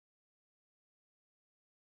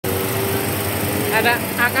ada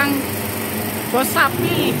akang bos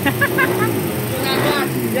sapi.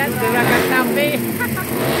 Ya, juragan sapi.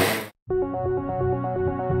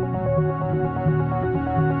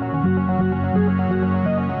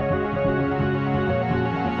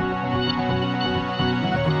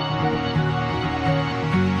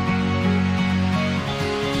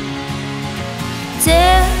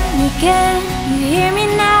 Tell me, can you hear me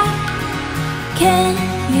now? Can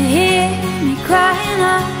you hear me crying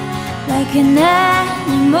out like an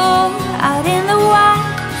animal out in the wild?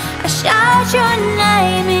 I shout your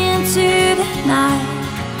name into the night.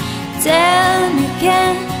 Tell me,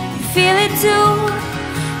 can you feel it too?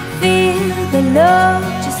 Feel the love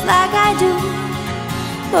just like I do.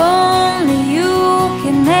 Only you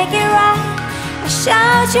can make it right. I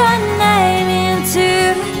shout your name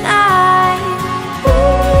into the night.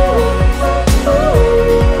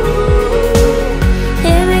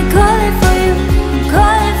 Hear me calling for you, I'm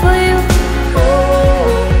calling for you.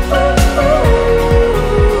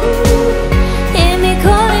 Hear me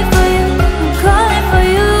calling for you, I'm calling for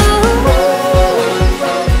you.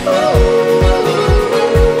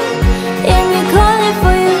 Hear me calling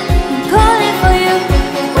for you, I'm calling for you.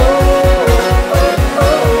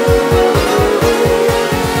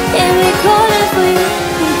 Hear me calling for you,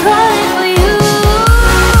 I'm calling for you.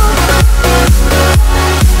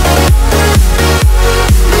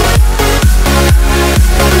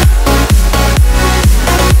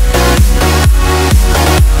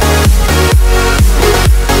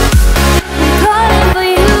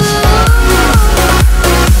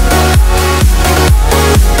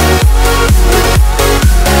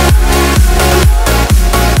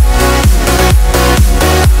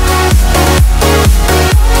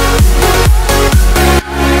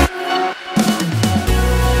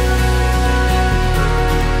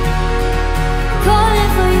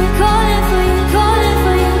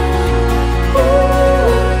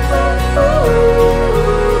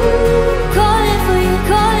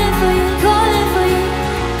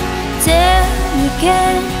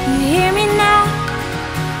 Can you hear me now?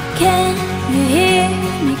 Can you hear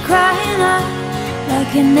me crying out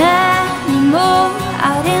like an animal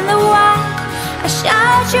out in the wild? I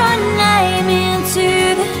shout your name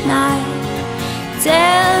into the night.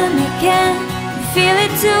 Tell me, can you feel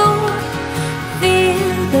it too? Feel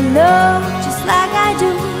the love just like I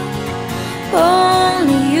do.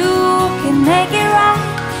 Only you can make it right.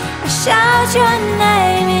 I shout your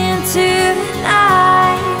name into the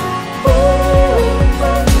night.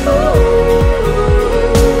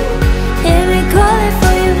 Hear me calling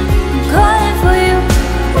for you, I'm calling for you.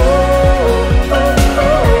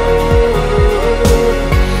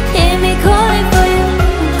 Hear me calling for you,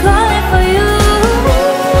 I'm calling for you.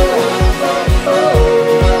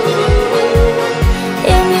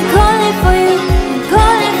 Hear me calling for you, I'm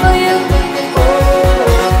calling for you.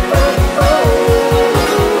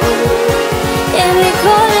 Hear me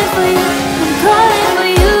calling for you, I'm calling for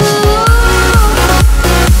you.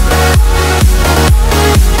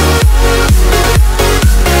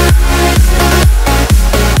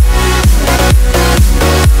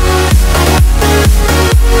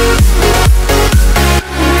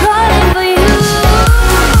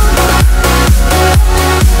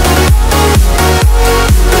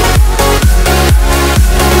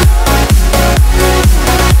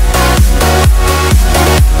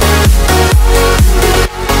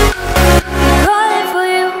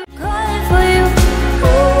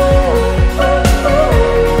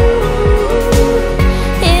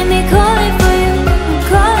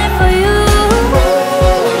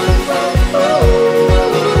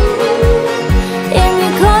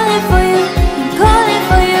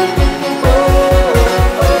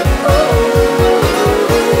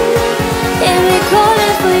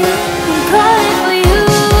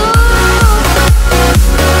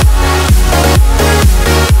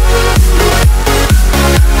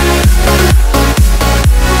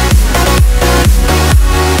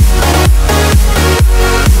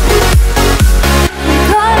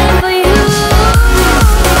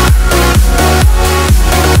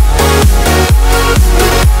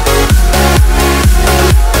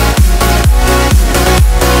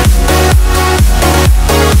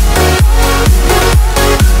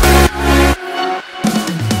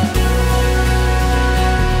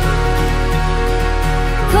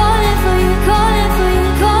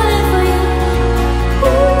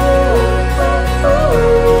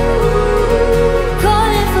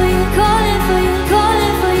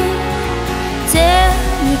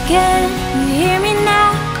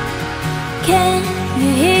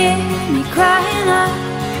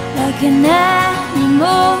 like an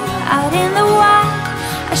animal out in the wild.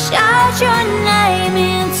 I shout your name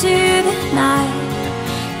into the night.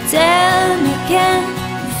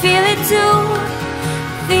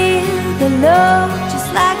 the love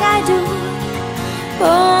just like I do.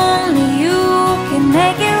 Only you can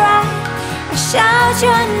make it right. I shout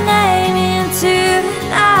your name into